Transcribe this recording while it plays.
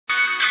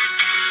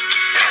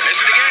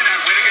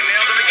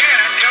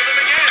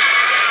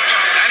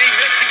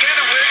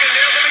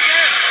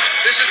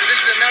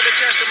the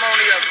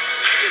testimony of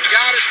if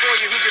God is for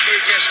you, who can be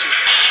against you?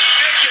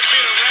 This could be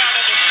the round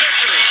of the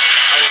century.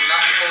 I was not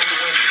supposed to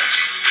win this.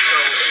 So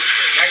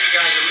now you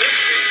guys are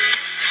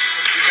listening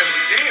because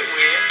we did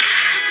win,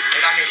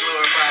 and I can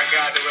glorify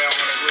God the way I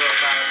want to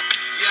glorify Him.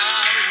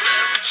 God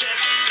bless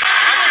Chelsea. I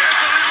can't believe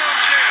what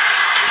I'm saying.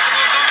 It's the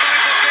most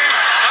unbelievable thing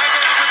I've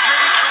ever been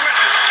privileged to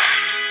witness.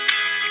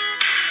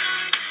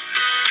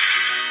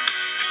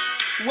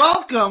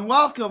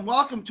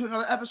 Welcome to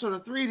another episode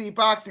of 3D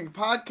Boxing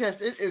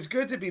Podcast. It is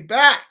good to be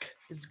back.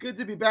 It's good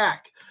to be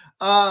back.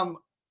 We're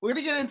going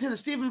to get into the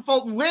Stephen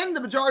Fulton win, the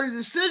majority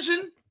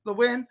decision, the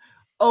win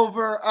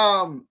over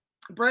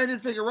Brandon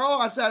Figueroa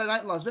on Saturday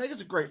night in Las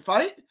Vegas. A great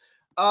fight.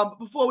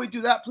 Before we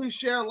do that, please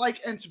share, like,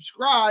 and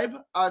subscribe.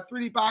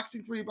 3D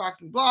Boxing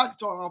blog.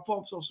 It's all on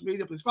all social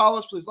media. Please follow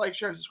us. Please like,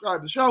 share, and subscribe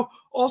to the show.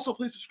 Also,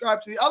 please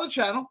subscribe to the other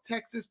channel,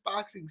 Texas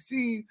Boxing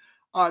Scene,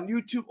 on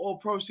YouTube. All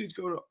proceeds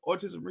go to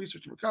Autism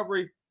Research and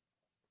Recovery.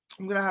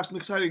 I'm going to have some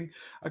exciting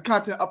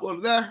content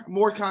uploaded there.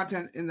 More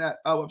content in that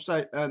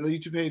website and the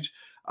YouTube page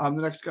the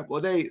next couple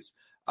of days.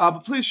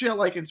 But please share,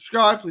 like, and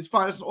subscribe. Please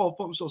find us on all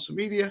forms of social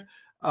media.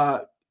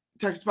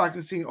 Texas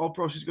Boxing Scene, all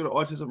proceeds go to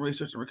Autism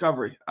Research and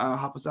Recovery.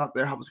 Help us out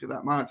there. Help us get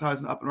that monetized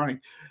and up and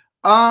running.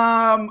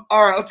 All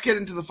right, let's get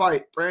into the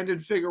fight. Brandon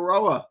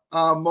Figueroa.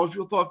 Most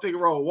people thought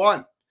Figueroa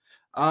won.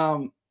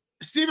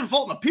 Stephen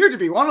Fulton appeared to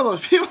be one of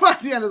those people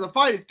at the end of the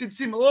fight. It did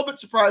seem a little bit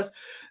surprised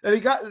that he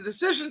got the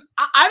decision.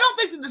 I don't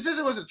think the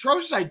decision was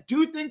atrocious. I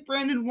do think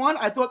Brandon won.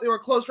 I thought they were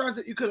close rounds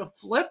that you could have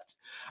flipped.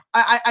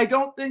 I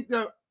don't think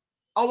that,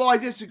 although I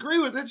disagree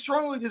with it,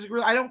 strongly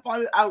disagree, I don't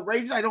find it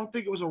outrageous. I don't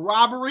think it was a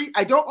robbery.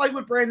 I don't like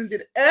what Brandon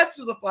did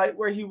after the fight,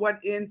 where he went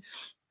in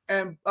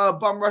and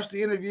bum rushed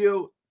the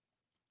interview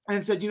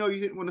and said, you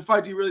didn't win the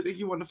fight. Do you really think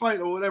you won the fight?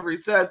 Or whatever he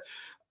said.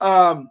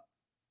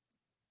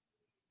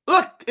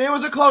 Look, it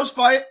was a close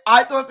fight.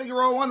 I thought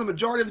Figueroa won. The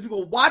majority of the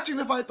people watching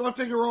the fight thought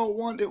Figueroa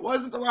won. It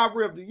wasn't the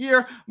robbery of the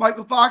year.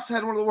 Michael Fox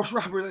had one of the worst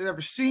robberies I've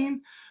ever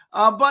seen.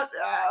 But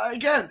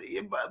again,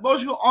 most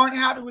people aren't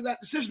happy with that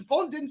decision.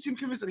 Fulton didn't seem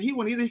convinced that he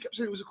won either. He kept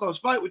saying it was a close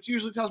fight, which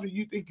usually tells me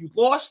you think you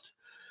lost.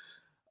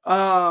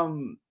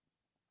 So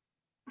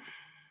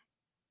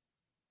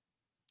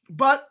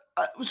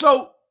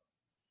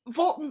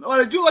Fulton,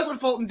 what I do like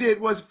what Fulton did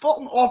was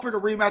Fulton offered a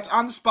rematch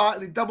on the spot,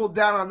 and he doubled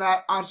down on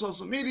that on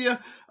social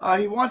media.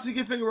 He wants to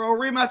give Figueroa a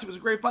rematch. It was a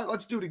great fight.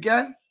 Let's do it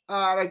again.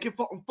 And I give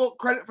Fulton full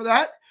credit for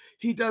that.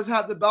 He does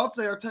have the belts.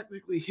 They are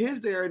technically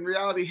his. They are in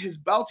reality his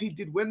belts. He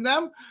did win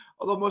them.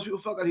 Although most people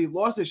felt that he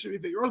lost, they should be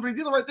Figueroa's. But he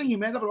did the right thing. He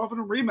manned up and offered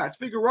a rematch.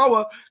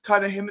 Figueroa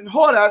kind of him and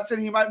hawed at it,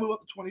 saying he might move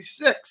up to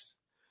 26.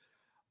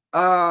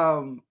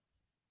 I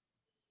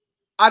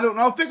don't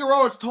know.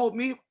 Figueroa told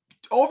me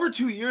over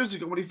 2 years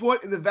ago when he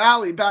fought in the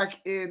Valley back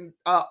in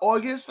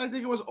August, I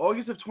think it was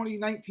August of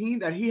 2019,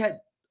 that he had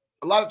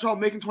a lot of trouble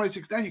making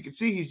 26 then. You can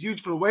see he's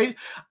huge for the weight.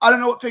 I don't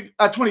know what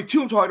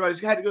 22 I'm talking about.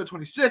 He had to go to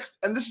 26,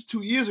 and this is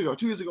 2 years ago.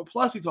 2 years ago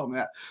plus he told me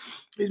that.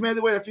 He's made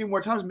the weight a few more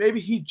times.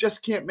 Maybe he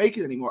just can't make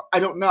it anymore. I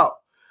don't know.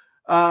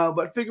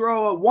 But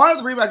Figueroa, one of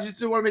the rematches, just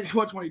didn't want to make it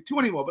 122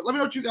 anymore. But let me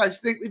know what you guys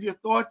think. Leave your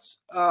thoughts.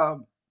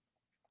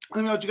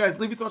 Let me know what you guys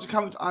leave your thoughts and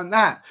comments on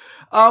that.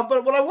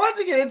 But what I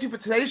wanted to get into for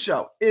today's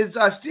show is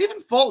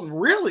Stephen Fulton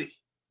really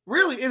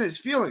in his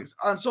feelings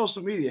on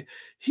social media.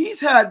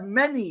 He's had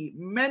many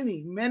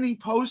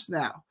posts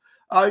now.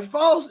 If you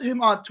follow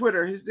him on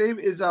Twitter, his name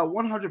is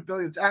 100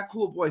 Billion. It's at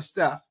Cool Boy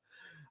Steph.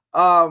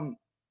 So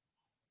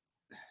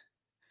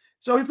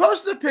he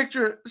posted a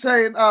picture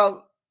saying,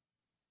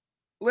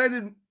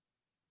 Landon.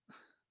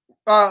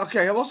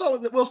 Okay, we'll start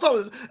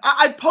with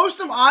I post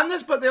them on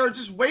this, but there are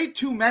just way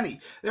too many.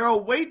 There are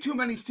way too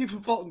many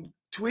Stephen Fulton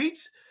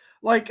tweets.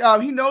 Like,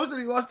 he knows that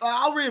he lost.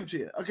 I'll read them to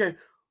you. Okay.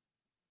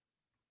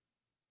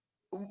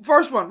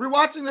 First one,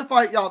 rewatching the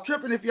fight, y'all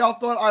tripping if y'all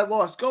thought I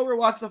lost. Go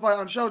rewatch the fight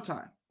on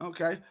Showtime.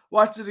 Okay.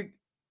 Watch it.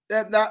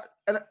 And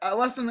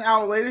less than an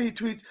hour later, he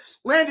tweets,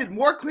 landed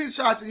more clean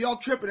shots and y'all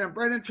tripping and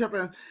Brandon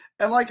tripping.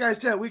 And like I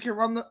said, we can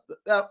run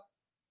that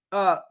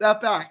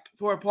back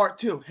for a part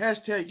 2.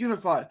 Hashtag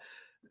unified.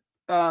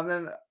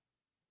 Then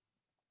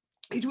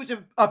he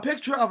tweeted a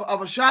picture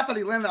of a shot that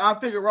he landed on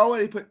Figueroa,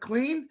 and he put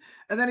clean,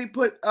 and then he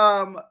put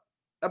about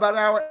an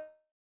hour,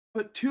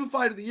 put 2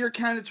 fight of the year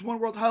candidates, one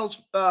world title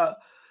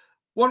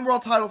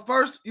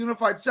first,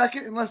 unified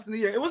second in less than a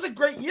year. It was a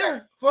great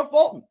year for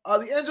Fulton.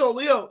 The Angelo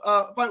Leo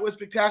fight was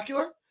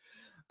spectacular.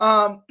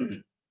 But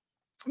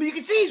you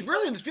can see he's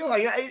really in his feeling.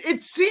 Like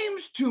it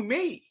seems to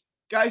me,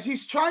 guys,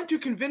 he's trying to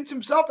convince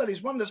himself that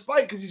he's won this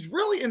fight because he's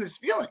really in his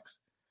feelings.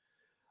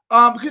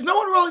 Because no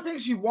one really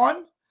thinks he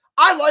won.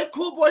 I like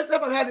Cool Boy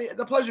Steph. I've had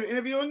the pleasure of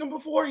interviewing him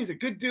before. He's a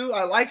good dude.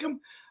 I like him.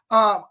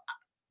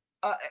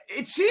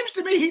 It seems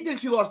to me he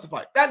thinks he lost the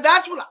fight.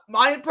 That's what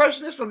my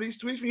impression is from these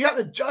tweets. When you have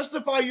to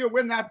justify your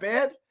win that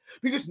bad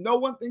because no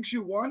one thinks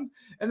you won,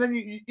 and then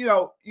you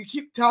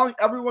keep telling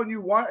everyone you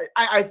won.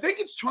 I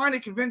think it's trying to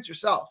convince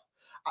yourself.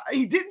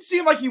 He didn't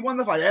seem like he won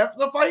the fight after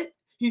the fight.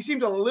 He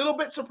seemed a little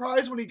bit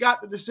surprised when he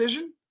got the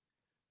decision.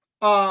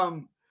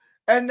 And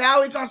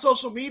now he's on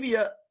social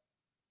media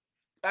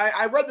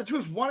I read the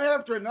tweets one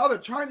after another,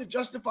 trying to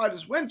justify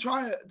this win,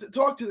 trying to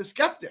talk to the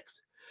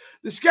skeptics.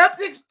 The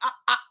skeptics,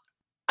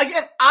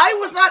 again, I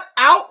was not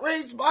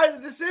outraged by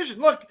the decision.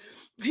 Look,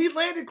 he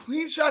landed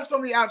clean shots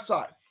from the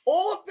outside.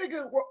 All of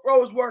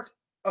Figueroa's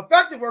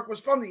effective work was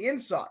from the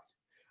inside,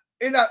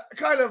 in that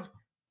kind of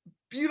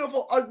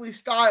beautiful, ugly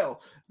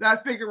style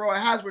that Figueroa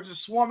has, which is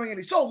swarming, and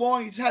he's so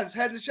long, he just has his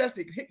head in his chest,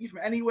 he can hit you from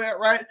anywhere,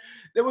 right?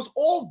 That was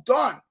all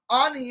done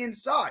on the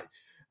inside.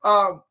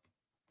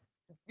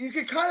 You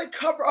can kind of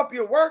cover up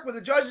your work, but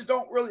the judges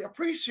don't really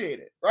appreciate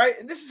it, right?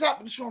 And this has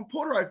happened to Sean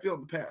Porter, I feel,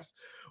 in the past.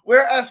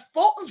 Whereas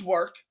Fulton's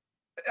work,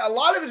 a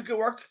lot of his good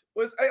work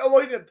was, although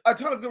he did a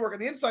ton of good work on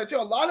the inside too,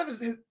 a lot of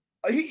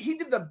he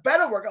did the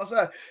better work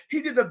outside.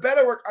 He did the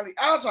better work on the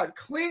outside.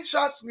 Clean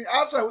shots from the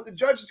outside, what the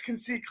judges can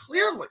see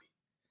clearly.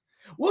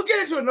 We'll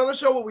get into another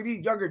show where we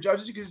need younger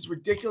judges, because it's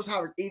ridiculous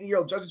having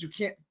 80-year-old judges who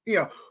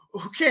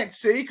can't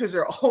see because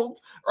they're old,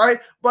 right?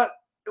 But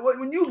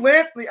when you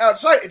land from the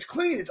outside, it's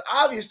clean, it's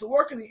obvious. The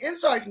work on the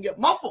inside can get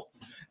muffled.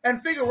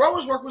 And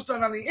Figueroa's work was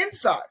done on the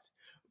inside.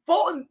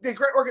 Fulton did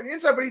great work on the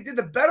inside, but he did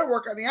the better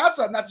work on the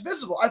outside, and that's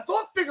visible. I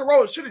thought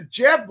Figueroa should have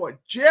jab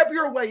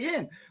your way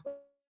in.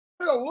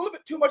 A little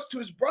bit too much to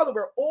his brother,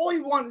 where all he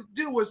wanted to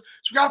do was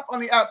scrap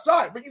on the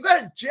outside. But you got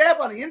to jab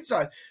on the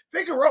inside.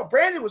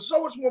 Brandon was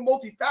so much more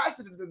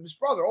multifaceted than his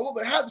brother. Although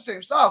they had the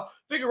same style,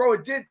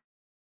 Figueroa did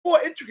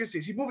more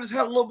intricacies. He moved his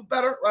head a little bit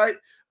better, right?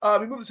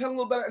 He moved his head a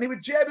little better, and he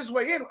would jab his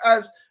way in,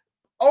 as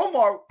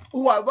Omar,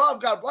 who I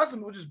love, God bless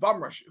him, would just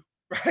bum rush you,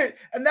 right?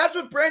 And that's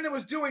what Brandon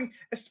was doing,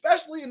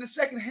 especially in the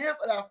second half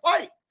of that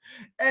fight.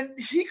 And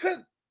he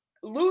could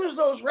lose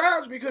those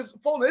rounds because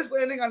Fulton is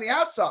landing on the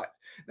outside.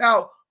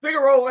 Now,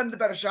 Figueroa landed the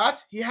better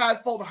shots. He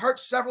had Fulton hurt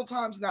several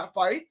times in that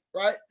fight,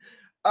 right?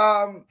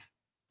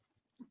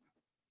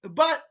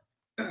 But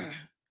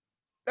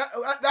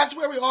that's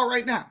where we are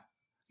right now.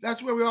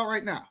 That's where we are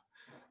right now.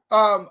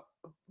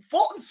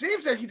 Fulton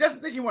seems like he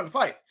doesn't think he won the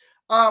fight.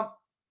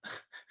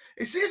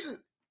 It seems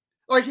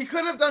like he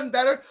could have done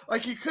better.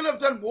 Like he could have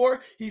done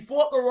more. He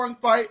fought the wrong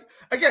fight.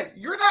 Again,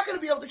 you're not going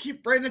to be able to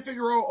keep Brandon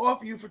Figueroa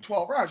off of you for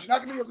 12 rounds. You're not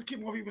going to be able to keep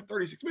him off of you for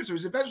 36 minutes. So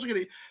he's eventually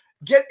going to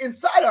get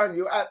inside on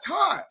you at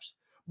times.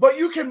 But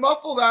you can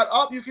muffle that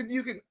up. You can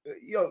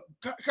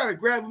kind of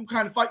grab him,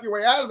 kind of fight your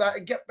way out of that,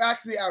 and get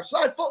back to the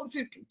outside. Fulton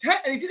seemed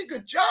content, and he did a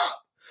good job.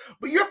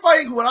 But you're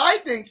fighting what I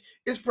think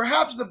is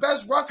perhaps the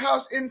best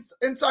roughhouse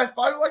inside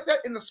fighter like that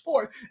in the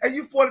sport, and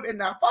you fought him in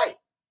that fight.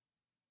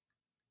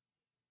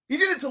 He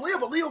did it to Leo,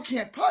 but Leo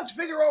can't punch.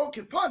 Figueroa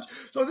can punch.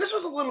 So this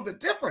was a little bit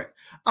different.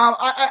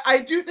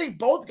 I do think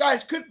both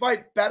guys could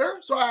fight better.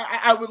 So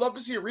I would love to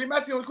see a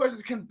rematch. The only question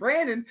is, can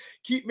Brandon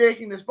keep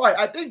making this fight?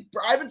 I've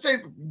been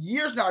saying for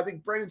years now, I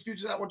think Brandon's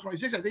future is at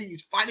 126. I think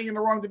he's fighting in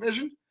the wrong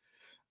division.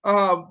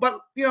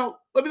 But,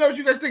 let me know what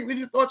you guys think. Leave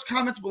your thoughts,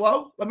 comments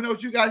below. Let me know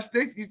what you guys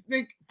think. Do you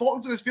think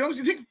Fulton's in his feelings?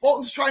 Do you think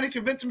Fulton's trying to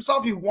convince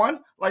himself he won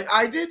like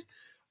I did?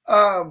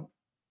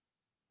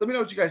 Let me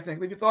know what you guys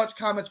think. Leave your thoughts,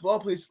 comments below.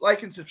 Please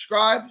like and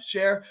subscribe,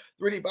 share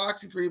 3D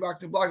Boxing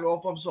blog, and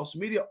all forms of social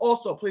media.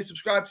 Also, please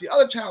subscribe to the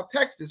other channel,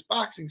 Texas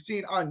Boxing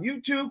Scene on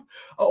YouTube.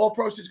 All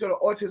proceeds go to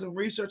autism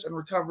research and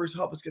recovery to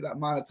help us get that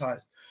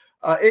monetized.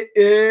 It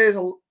is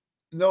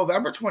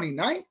November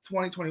 29th,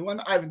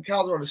 2021. Ivan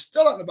Calderon is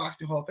still out in the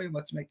Boxing Hall of Fame.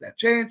 Let's make that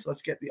change.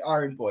 Let's get the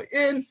Iron Boy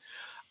in.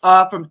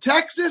 From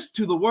Texas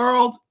to the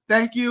world,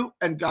 thank you,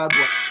 and God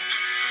bless.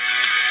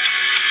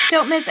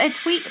 Don't miss a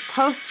tweet,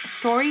 post,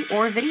 story,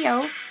 or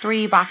video.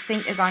 3D Boxing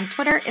is on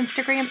Twitter,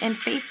 Instagram, and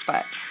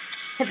Facebook.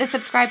 Hit the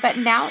subscribe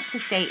button now to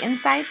stay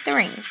inside the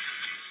ring.